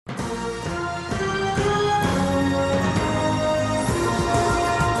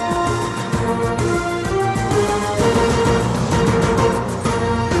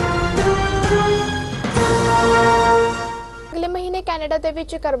के कैनेडा दे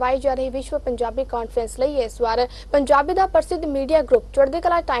विच करवाई जा रही विश्व पंजाबी कॉन्फ्रेंस लई इस बार पंजाबी दा प्रसिद्ध media group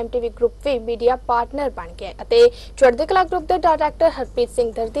Chardikla time TV group भी मीडिया पार्टनर बन गया है। चढ़दीकला ग्रुप के डायरैक्टर हरप्रीत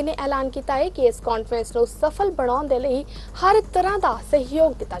सिंह दर्दी ने ऐलान किया है कि इस कॉन्फ्रेंस को सफल बनाने दे लई हर तरह का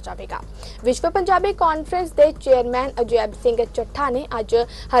सहयोग दिता जाएगा। विश्व पंजाबी कॉन्फ्रेंस के चेयरमैन अजैब सिंह चट्ठा ने अज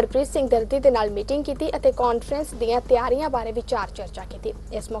हरप्रीत सिंह दर्दी दे नाल मीटिंग की और कॉन्फ्रेंस दीआं तैयारियां बारे विचार चर्चा की।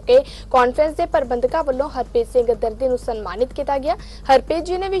 इस मौके कॉन्फ्रेंस के प्रबंधकों वालों हरप्रीत सिंह दर्दी नूं सन्मानित किया गया। हरप्रीत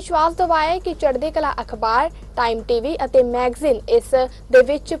जी ने विश्वास दिवाया कि चढ़दीकला अखबार टाइम टीवी और मैगजीन इस दे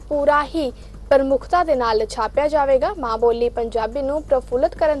विच पूरा ही प्रमुखता दे नाल छापिया जाएगा। मां बोली पंजाबी नूं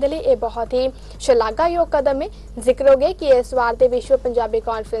प्रफुल्लित करने के लिए यह बहुत ही शलाघायोग कदम है। जिक्र हो गया कि इस बार के विश्व पंजाबी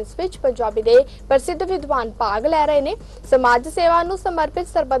कॉन्फ्रेंस विच पंजाबी दे प्रसिद्ध विद्वान भाग लै रहे हैं। समाज सेवा नूं समर्पित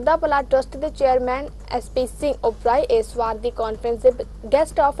सरबत भला ट्रस्ट के चेयरमैन SP सिंह ओबराय इस बार की कॉन्फ्रेंस के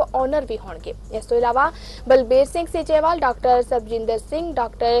गेस्ट ऑफ ऑनर भी होंगे। इस तो इलावा Balbir Singh Seechewal, doctor सरबजिंदर Singh,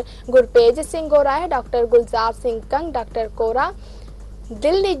 doctor Gurpej Singh गोराए, doctor गुलजार सिंह कंग, डॉक्टर कोरा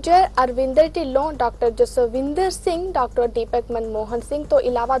दिल निज्जर, अरविंदर ढिल्लों, डॉक्टर जसविंदर सिंह, डॉक्टर दीपक मनमोहन सिंह तो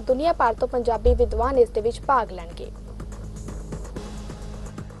इलावा दुनिया भर तो पंजाबी विद्वान इस दे विच भाग लैणगे।